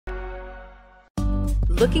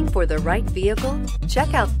Looking for the right vehicle?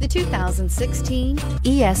 Check out the 2016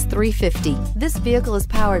 ES350. This vehicle is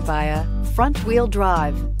powered by a front-wheel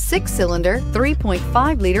drive, 6-cylinder,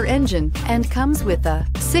 3.5-liter engine, and comes with a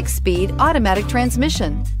 6-speed automatic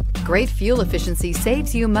transmission. Great fuel efficiency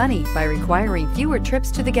saves you money by requiring fewer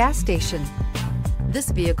trips to the gas station.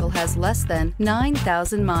 This vehicle has less than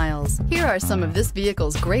 9,000 miles. Here are some of this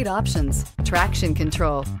vehicle's great options: traction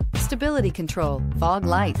control, stability control, fog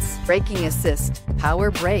lights, braking assist, power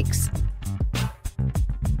brakes.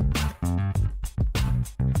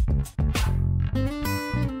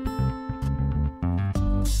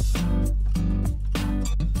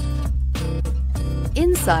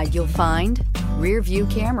 Inside you'll find rear view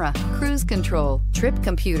camera, cruise control, trip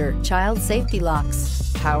computer, child safety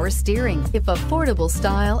locks, power steering. If affordable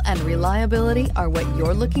style and reliability are what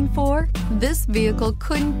you're looking for, this vehicle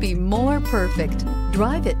couldn't be more perfect.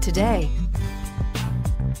 Drive it today.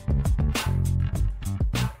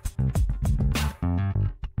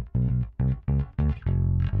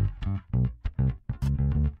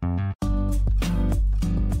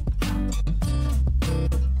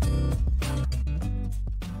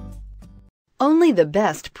 Only the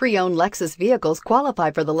best pre-owned Lexus vehicles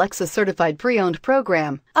qualify for the Lexus Certified Pre-Owned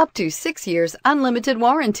program. Up to 6 years unlimited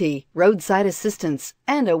warranty, roadside assistance,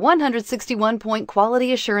 and a 161-point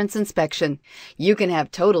quality assurance inspection. You can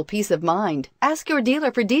have total peace of mind. Ask your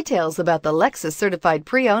dealer for details about the Lexus Certified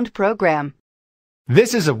Pre-Owned program.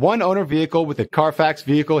 This is a one-owner vehicle with a Carfax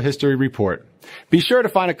Vehicle History Report. Be sure to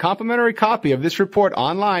find a complimentary copy of this report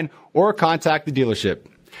online or contact the dealership.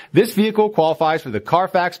 This vehicle qualifies for the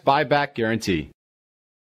Carfax Buyback Guarantee.